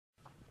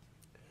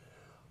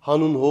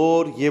Հանուն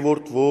Հոր եւ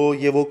Որդվո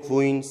եւ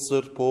Օգվույն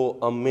Սրբո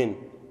ամեն։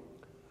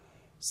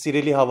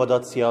 Սիրելի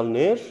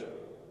հավատացյալներ,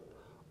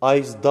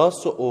 այս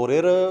 10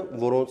 օրերը,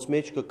 որոնց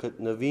մեջ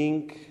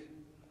կգտնվենք,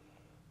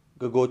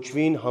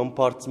 կգոչվին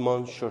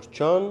համբարձման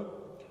շրջան,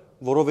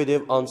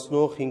 որովհետև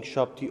անցնող 5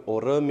 շաբթի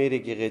օրը մեր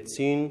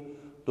եկեղեցին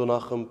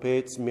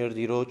դոնախմբեց մեր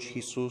Տիրոջ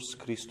Հիսուս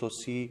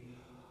Քրիստոսի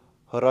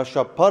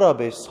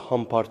հրաշափարաբես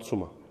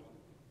համբարձումը։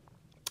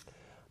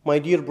 My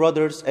dear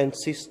brothers and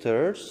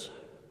sisters,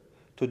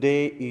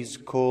 today is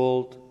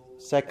called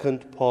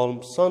Second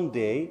Palm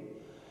Sunday,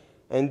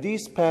 and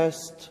this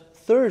past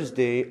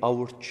Thursday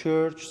our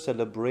church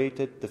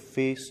celebrated the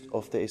feast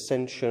of the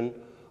Ascension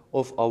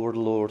of our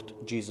Lord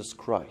Jesus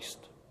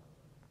Christ.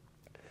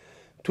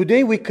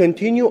 Today we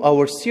continue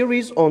our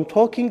series on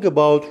talking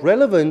about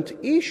relevant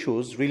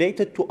issues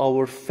related to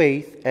our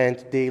faith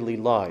and daily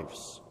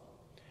lives.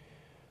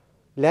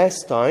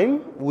 Last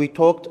time we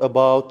talked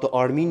about the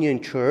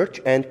Armenian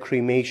church and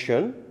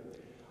cremation,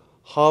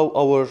 how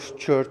our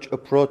church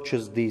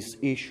approaches this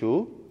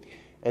issue,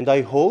 and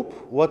I hope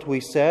what we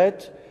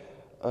said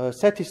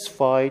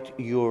satisfied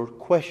your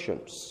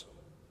questions.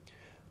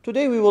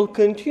 Today we will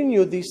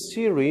continue this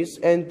series,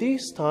 and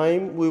this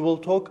time we will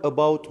talk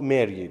about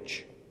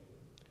marriage,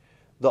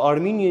 the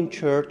Armenian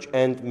church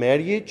and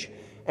marriage,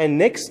 and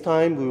next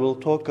time we will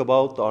talk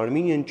about the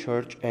Armenian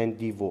church and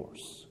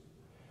divorce.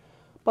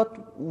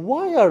 But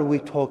why are we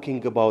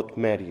talking about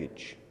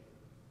marriage?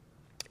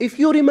 If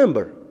you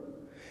remember,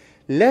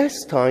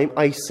 last time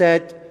I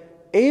said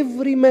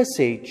every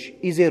message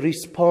is a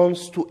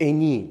response to a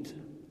need.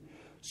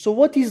 So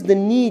what is the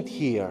need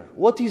here?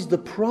 What is the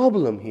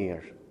problem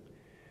here?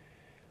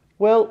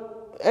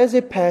 Well, as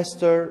a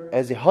pastor,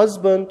 as a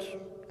husband,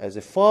 as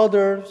a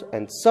father,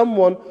 and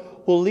someone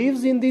who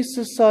lives in this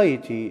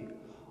society,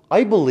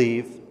 I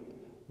believe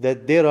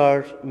that there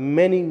are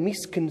many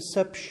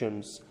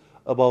misconceptions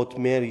about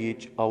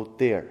marriage out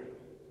there.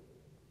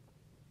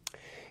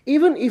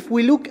 Even if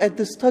we look at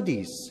the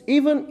studies,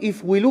 even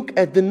if we look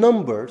at the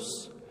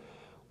numbers,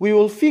 we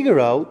will figure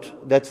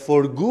out that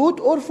for good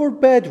or for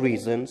bad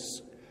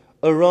reasons,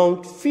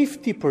 around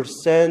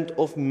 50%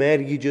 of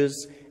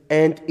marriages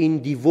end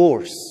in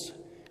divorce.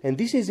 And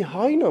this is a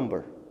high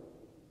number.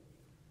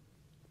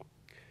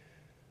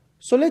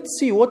 So let's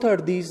see what are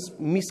these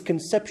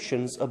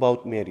misconceptions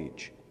about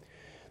marriage.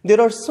 There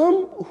are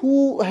some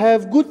who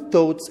have good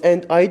thoughts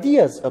and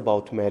ideas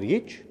about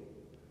marriage,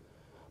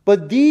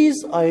 but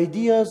these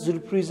ideas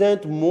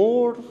represent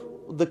more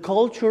the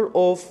culture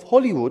of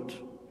Hollywood,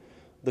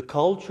 the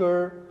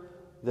culture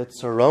that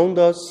surrounds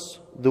us,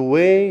 the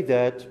way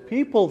that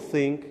people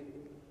think,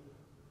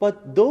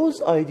 but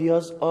those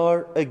ideas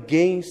are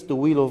against the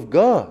will of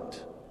God.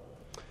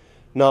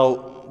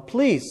 Now,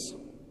 please,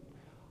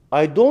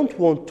 I don't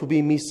want to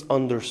be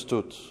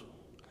misunderstood.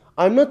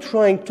 I'm not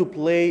trying to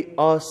play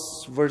us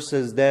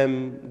versus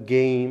them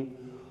game,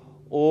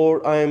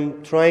 or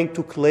I'm trying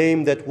to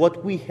claim that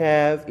what we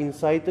have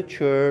inside the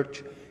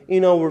church,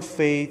 in our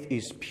faith,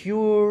 is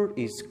pure,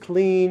 is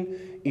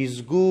clean,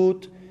 is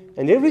good,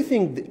 and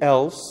everything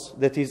else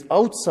that is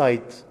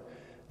outside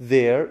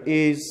there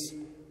is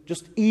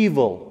just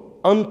evil,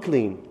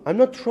 unclean. I'm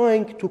not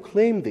trying to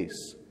claim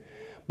this.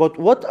 But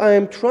what I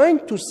am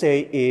trying to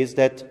say is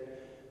that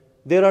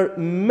there are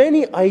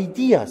many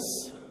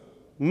ideas,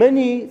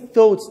 many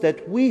thoughts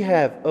that we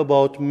have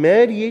about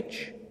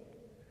marriage.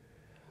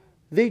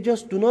 They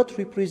just do not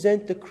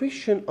represent the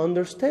Christian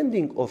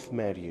understanding of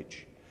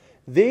marriage.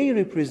 They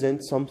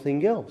represent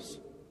something else.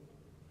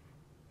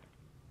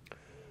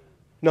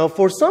 Now,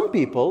 for some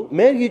people,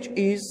 marriage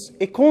is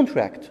a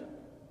contract.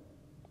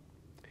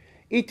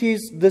 It is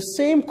the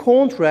same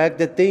contract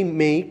that they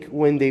make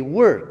when they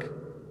work.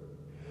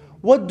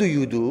 What do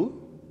you do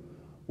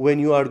when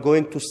you are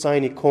going to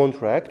sign a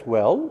contract?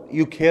 Well,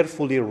 you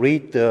carefully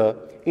read the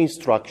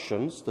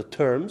instructions, the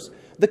terms,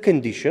 the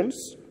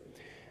conditions,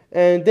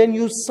 and then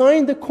you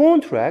sign the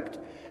contract,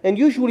 and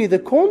usually the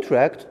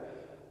contract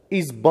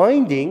is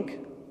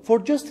binding for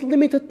just a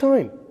limited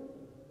time.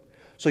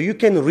 So you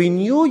can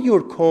renew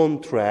your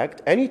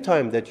contract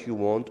anytime that you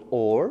want,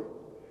 or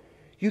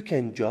you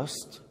can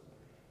just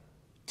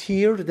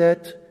tear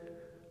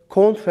that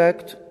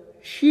contract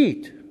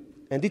sheet,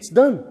 and it's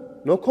done.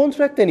 No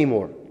contract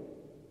anymore.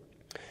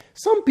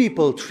 Some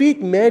people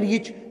treat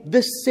marriage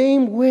the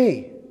same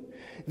way.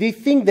 They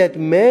think that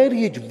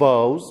marriage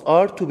vows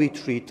are to be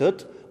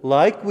treated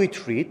like we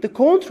treat the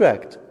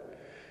contract.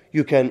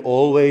 You can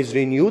always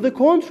renew the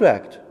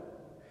contract.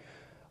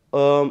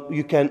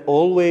 You can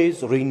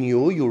always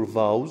renew your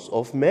vows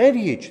of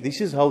marriage.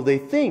 This is how they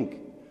think.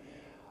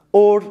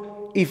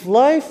 Or if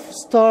life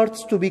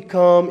starts to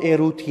become a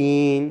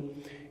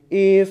routine,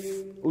 if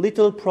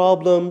little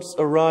problems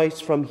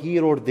arise from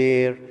here or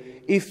there,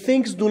 if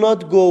things do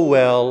not go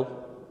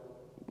well,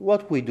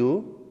 what we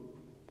do?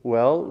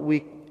 Well,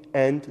 we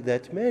end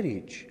that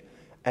marriage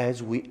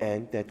as we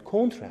end that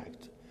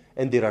contract.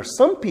 And there are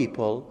some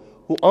people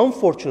who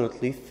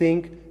unfortunately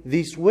think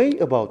this way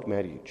about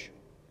marriage.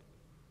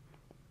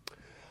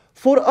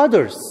 For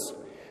others,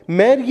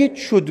 marriage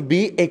should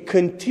be a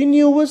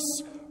continuous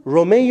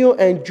Romeo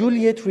and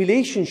Juliet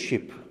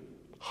relationship.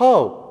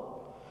 How?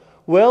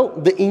 Well,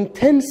 the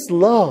intense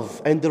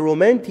love and the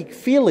romantic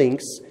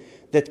feelings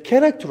that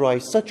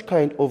characterize such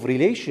kind of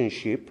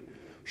relationship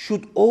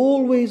should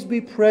always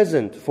be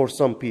present for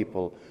some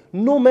people,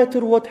 no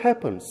matter what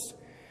happens.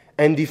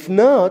 And if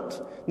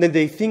not, then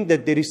they think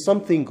that there is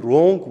something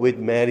wrong with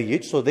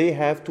marriage, so they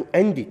have to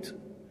end it.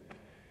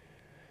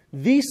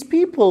 These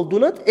people do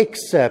not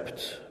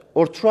accept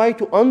or try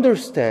to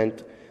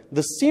understand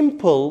the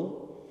simple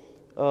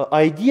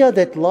idea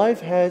that life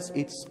has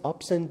its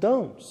ups and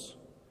downs,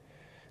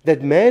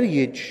 that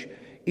marriage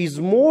is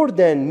more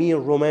than mere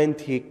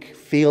romantic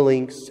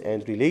feelings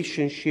and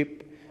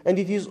relationship, and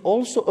it is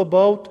also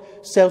about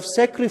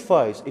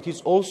self-sacrifice. It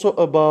is also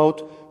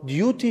about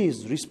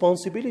duties,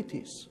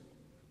 responsibilities.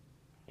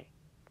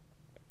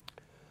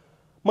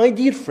 My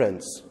dear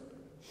friends,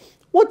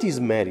 what is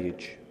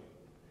marriage?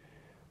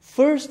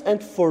 First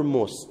and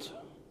foremost,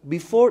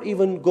 before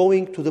even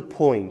going to the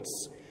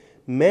points,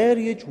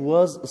 marriage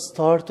was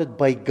started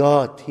by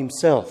God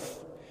Himself.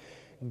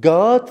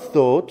 God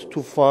thought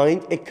to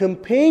find a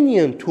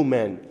companion to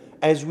man,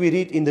 as we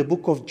read in the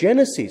book of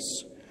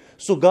Genesis.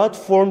 So God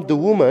formed the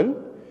woman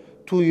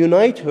to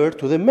unite her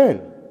to the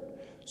man.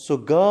 So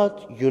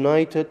God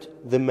united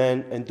the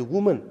man and the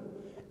woman.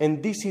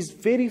 And this is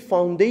very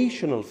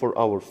foundational for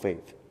our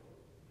faith.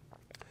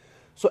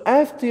 So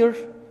after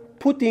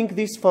putting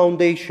this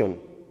foundation,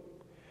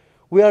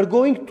 we are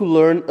going to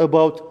learn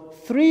about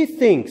three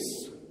things,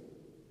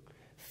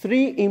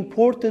 three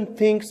important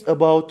things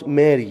about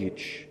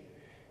marriage.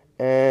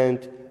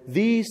 And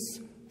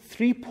these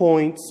 3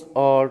 points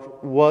are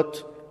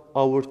what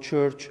our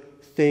church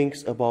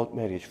thinks about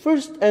marriage.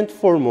 First and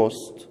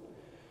foremost,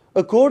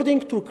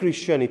 according to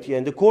Christianity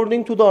and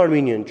according to the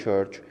Armenian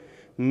church,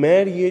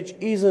 marriage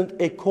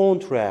isn't a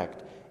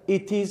contract.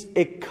 It is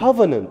a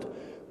covenant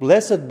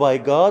blessed by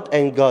God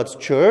and God's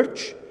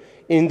church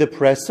in the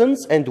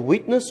presence and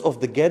witness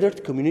of the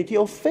gathered community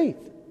of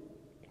faith.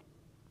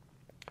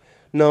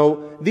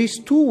 Now, these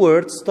two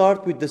words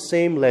start with the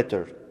same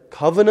letter,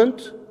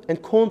 covenant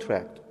and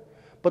contract.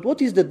 But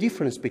what is the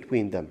difference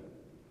between them?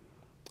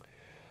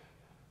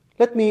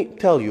 Let me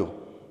tell you.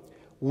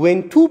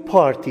 When two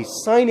parties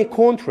sign a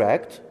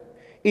contract,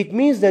 it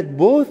means that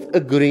both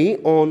agree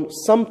on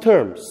some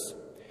terms.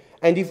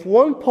 And if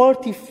one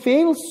party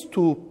fails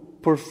to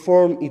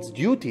perform its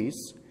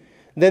duties,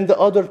 then the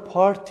other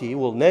party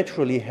will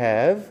naturally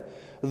have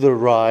the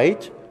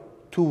right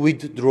to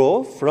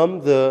withdraw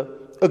from the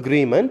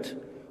agreement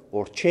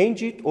or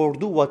change it or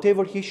do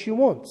whatever she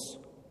wants.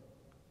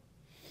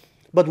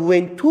 But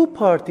when two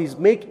parties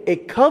make a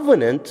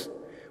covenant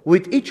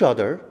with each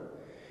other,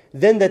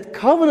 then that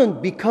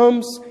covenant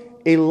becomes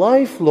a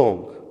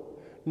lifelong,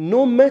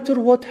 no matter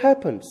what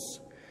happens,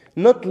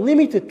 not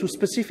limited to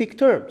specific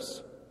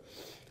terms.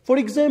 For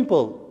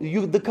example,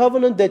 the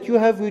covenant that you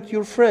have with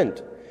your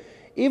friend,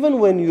 even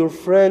when your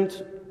friend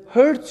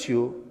hurts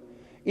you,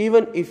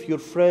 even if your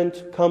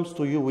friend comes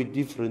to you with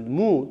different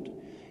mood,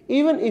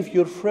 even if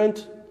your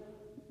friend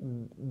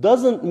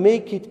doesn't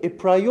make it a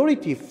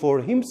priority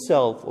for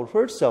himself or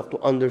herself to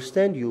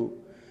understand you,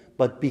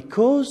 but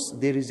because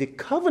there is a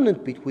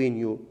covenant between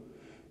you,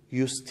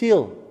 you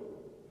still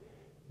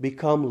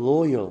become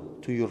loyal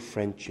to your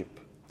friendship.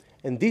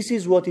 And this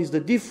is what is the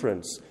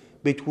difference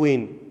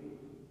between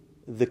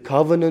the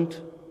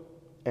covenant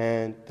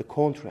and the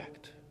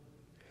contract.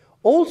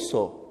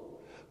 Also,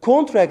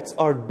 contracts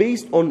are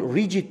based on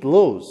rigid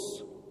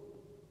laws.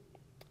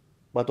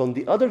 But on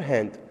the other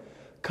hand,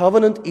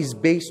 covenant is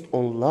based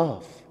on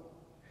love.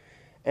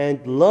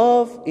 And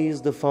love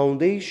is the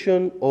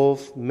foundation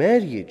of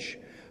marriage.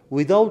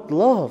 Without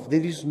love,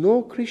 there is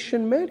no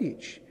Christian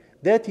marriage.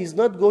 That is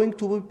not going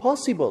to be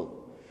possible.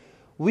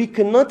 We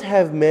cannot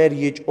have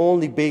marriage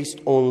only based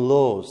on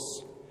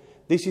laws.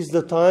 This is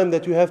the time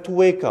that you have to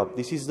wake up.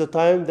 This is the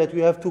time that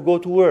you have to go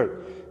to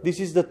work. This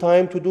is the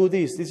time to do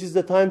this. This is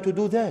the time to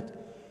do that.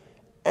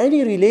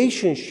 Any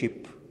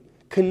relationship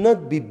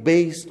cannot be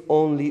based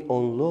only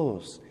on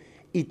laws.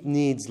 It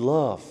needs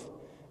love.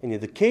 And in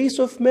the case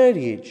of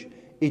marriage,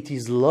 it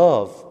is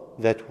love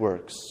that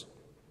works.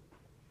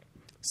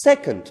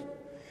 Second,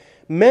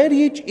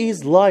 marriage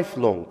is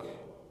lifelong.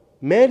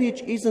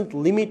 Marriage isn't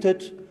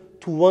limited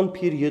to one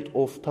period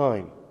of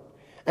time.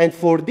 And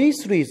for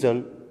this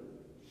reason,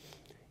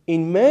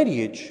 in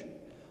marriage,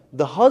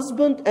 the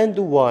husband and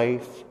the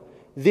wife,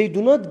 they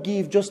do not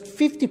give just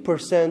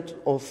 50%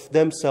 of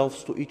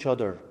themselves to each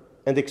other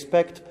and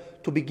expect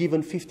to be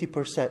given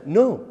 50%.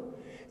 No,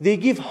 they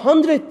give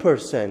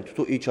 100%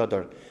 to each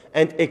other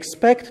and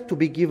expect to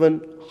be given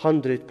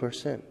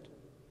 100%.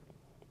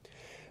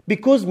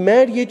 Because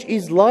marriage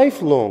is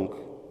lifelong.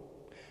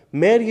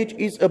 Marriage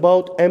is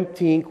about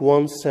emptying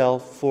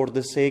oneself for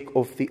the sake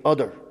of the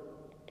other.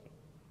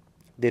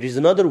 There is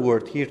another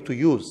word here to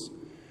use.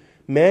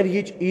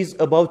 Marriage is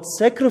about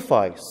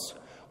sacrifice.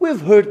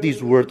 We've heard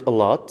this word a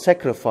lot,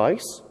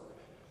 sacrifice.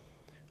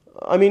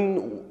 I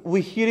mean,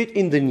 we hear it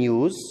in the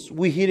news,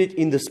 we hear it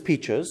in the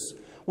speeches,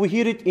 we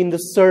hear it in the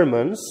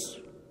sermons,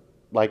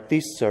 like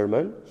this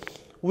sermon.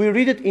 We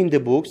read it in the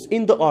books,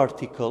 in the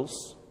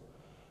articles.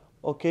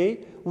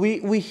 Okay?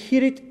 We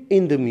hear it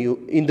in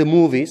the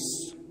movies.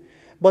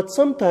 But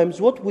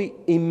sometimes what we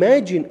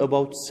imagine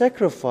about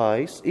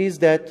sacrifice is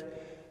that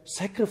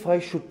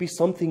sacrifice should be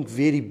something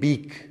very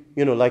big.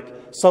 You know, like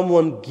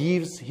someone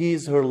gives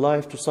his, her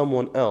life to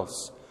someone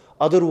else.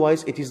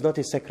 Otherwise, it is not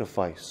a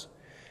sacrifice.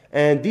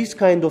 And this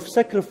kind of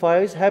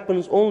sacrifice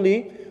happens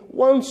only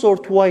once or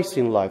twice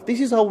in life.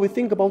 This is how we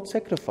think about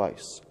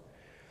sacrifice.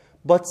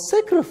 But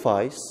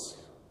sacrifice,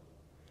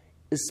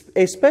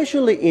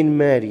 especially in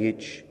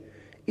marriage,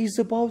 is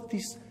about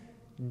these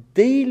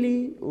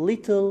daily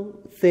little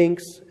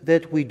things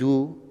that we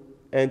do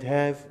and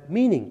have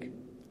meaning.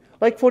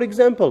 Like, for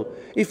example,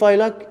 if I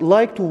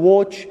like to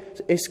watch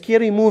a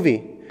scary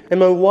movie and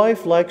my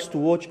wife likes to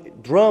watch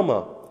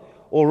drama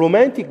or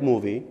romantic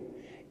movie,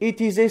 it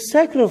is a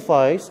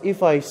sacrifice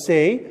if I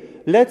say,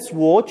 let's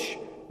watch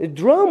a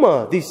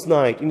drama this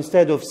night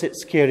instead of a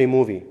scary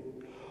movie.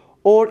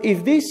 Or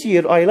if this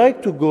year I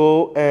like to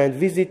go and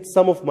visit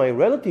some of my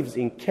relatives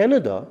in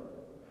Canada,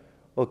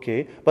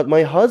 okay, but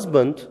my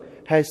husband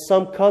has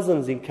some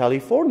cousins in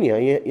California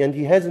and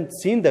he hasn't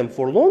seen them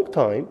for a long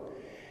time,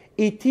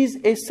 it is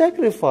a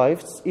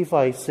sacrifice if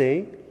I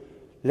say,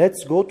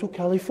 let's go to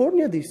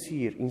California this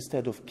year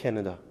instead of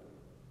Canada.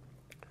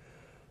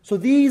 So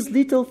these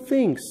little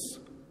things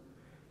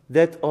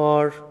that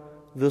are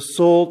the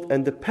salt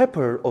and the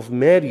pepper of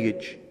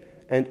marriage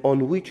and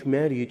on which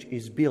marriage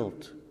is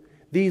built.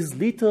 These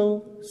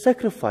little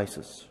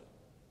sacrifices.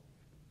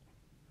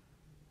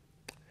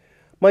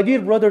 My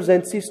dear brothers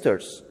and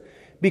sisters,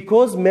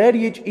 because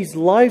marriage is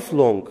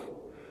lifelong,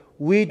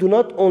 we do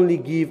not only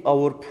give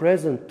our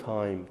present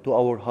time to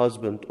our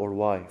husband or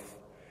wife,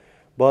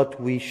 but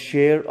we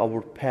share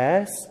our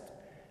past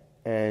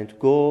and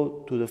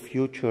go to the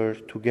future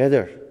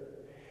together.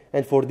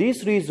 And for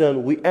this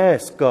reason, we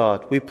ask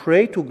God, we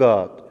pray to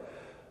God,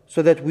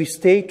 so that we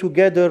stay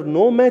together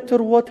no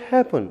matter what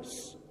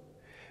happens.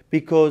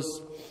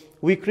 Because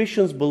we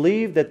Christians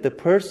believe that the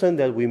person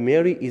that we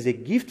marry is a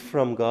gift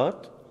from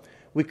God.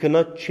 We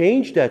cannot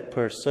change that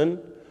person.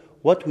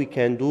 What we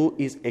can do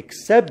is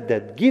accept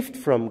that gift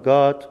from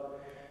God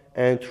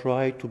and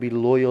try to be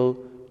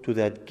loyal to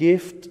that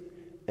gift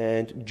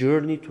and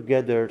journey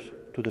together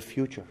to the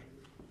future.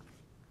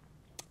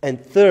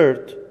 And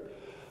third,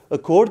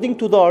 according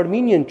to the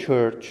Armenian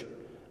Church,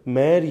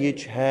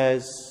 marriage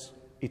has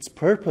its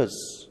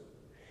purpose.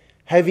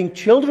 Having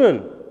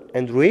children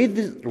and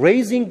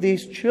raising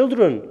these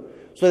children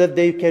so that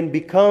they can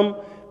become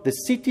the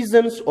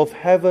citizens of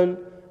heaven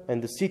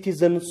and the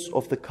citizens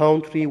of the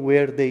country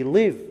where they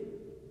live.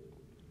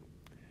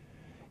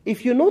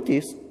 If you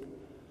notice,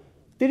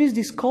 there is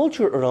this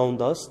culture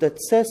around us that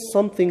says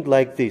something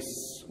like this: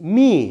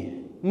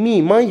 me,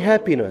 my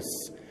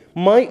happiness,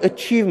 my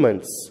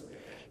achievements.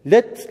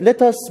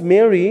 Let us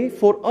marry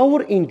for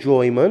our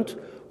enjoyment,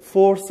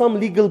 for some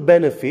legal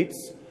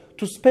benefits,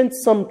 to spend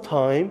some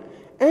time,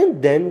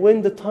 and then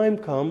when the time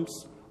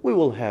comes, we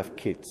will have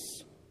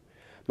kids.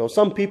 Now,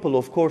 some people,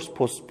 of course,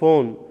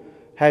 postpone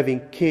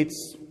having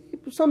kids,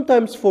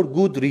 sometimes for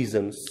good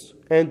reasons,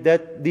 and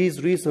that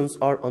these reasons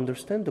are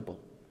understandable.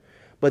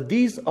 But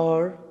these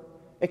are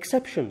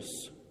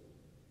exceptions.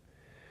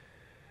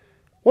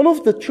 One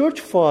of the church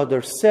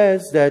fathers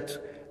says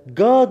that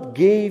God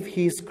gave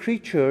His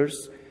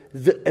creatures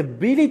the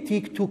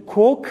ability to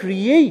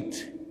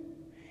co-create.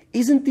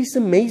 Isn't this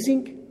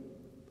amazing?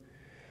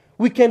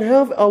 We can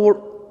have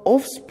our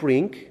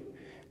offspring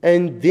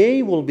and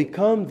they will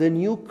become the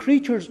new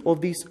creatures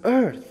of this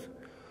earth.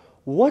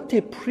 What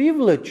a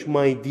privilege,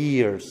 my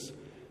dears,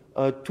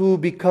 to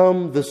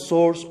become the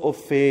source of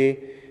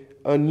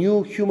a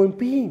new human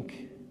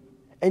being.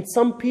 And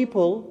some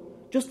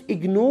people just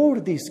ignore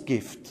this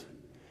gift,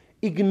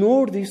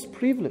 ignore this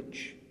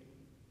privilege.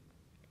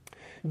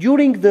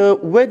 During the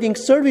wedding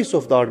service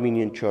of the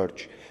Armenian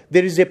Church,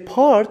 there is a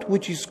part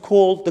which is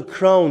called the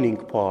crowning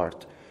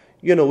part.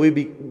 You know,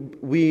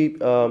 we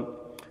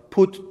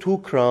put 2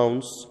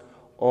 crowns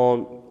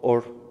on,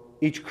 or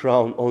each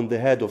crown on the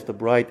head of the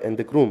bride and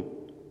the groom.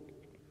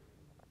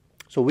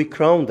 So we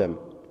crown them.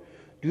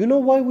 Do you know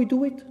why we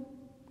do it?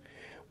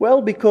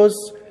 Well,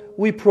 because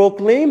we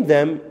proclaim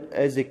them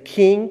as a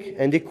king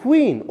and a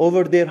queen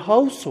over their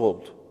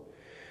household.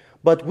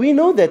 But we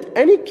know that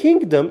any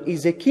kingdom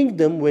is a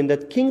kingdom when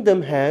that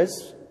kingdom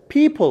has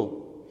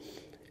people.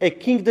 A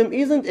kingdom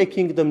isn't a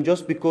kingdom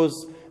just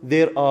because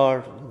there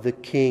are the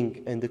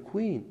king and the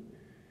queen.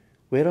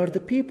 Where are the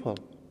people?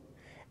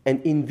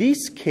 And in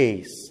this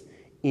case,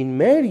 in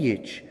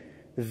marriage,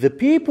 the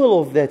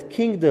people of that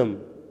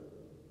kingdom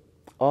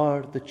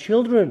are the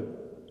children.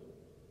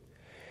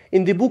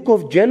 In the book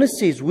of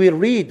Genesis, we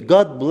read,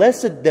 God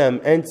blessed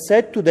them and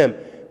said to them,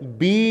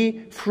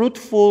 be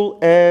fruitful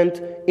and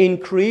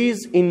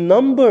increase in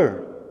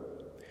number.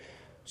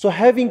 So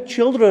having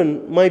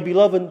children, my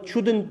beloved,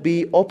 shouldn't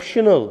be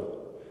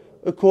optional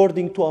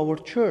according to our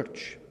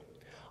church.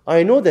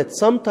 I know that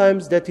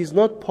sometimes that is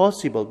not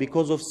possible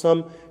because of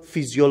some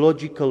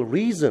physiological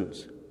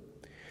reasons.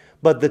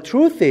 But the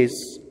truth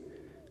is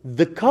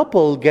The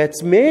couple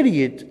gets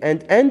married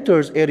and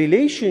enters a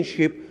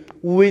relationship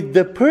with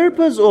the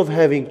purpose of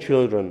having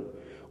children.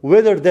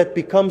 Whether that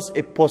becomes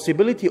a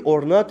possibility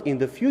or not in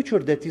the future,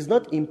 that is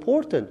not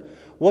important.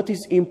 What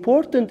is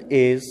important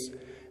is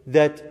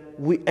that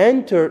we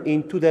enter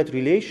into that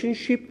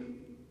relationship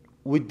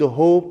with the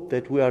hope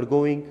that we are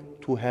going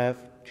to have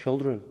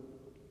children.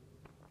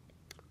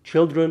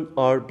 Children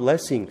are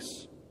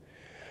blessings.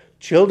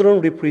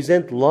 Children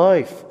represent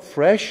life,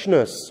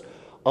 freshness,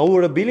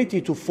 our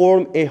ability to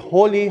form a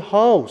holy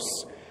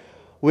house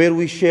where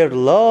we share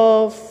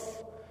love,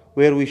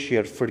 where we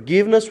share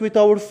forgiveness with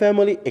our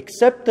family,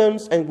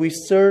 acceptance, and we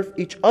serve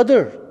each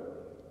other.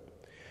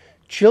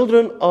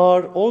 Children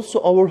are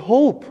also our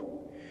hope,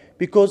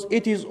 because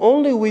it is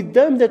only with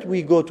them that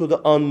we go to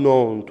the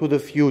unknown, to the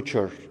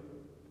future.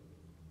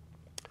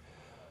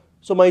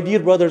 So my dear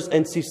brothers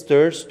and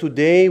sisters,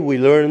 today we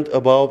learned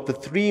about the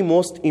three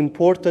most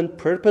important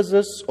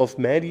purposes of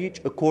marriage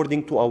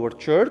according to our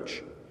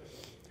church.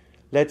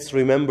 Let's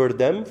remember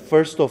them.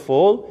 First of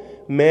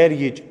all,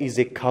 marriage is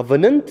a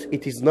covenant.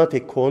 It is not a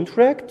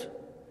contract.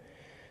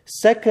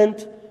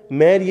 Second,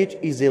 marriage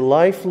is a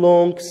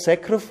lifelong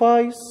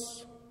sacrifice,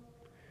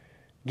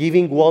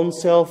 giving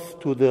oneself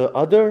to the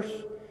other.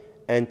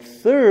 And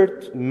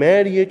third,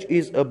 marriage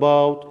is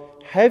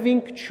about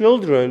having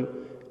children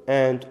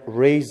and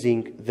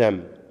raising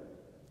them.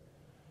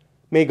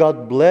 May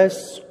God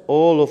bless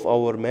all of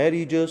our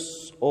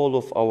marriages, all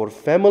of our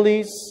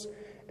families,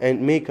 and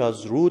make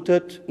us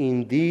rooted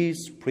in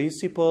these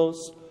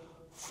principles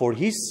for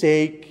His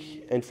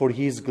sake and for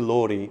His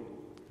glory.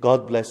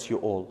 God bless you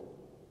all.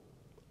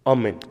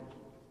 Amen.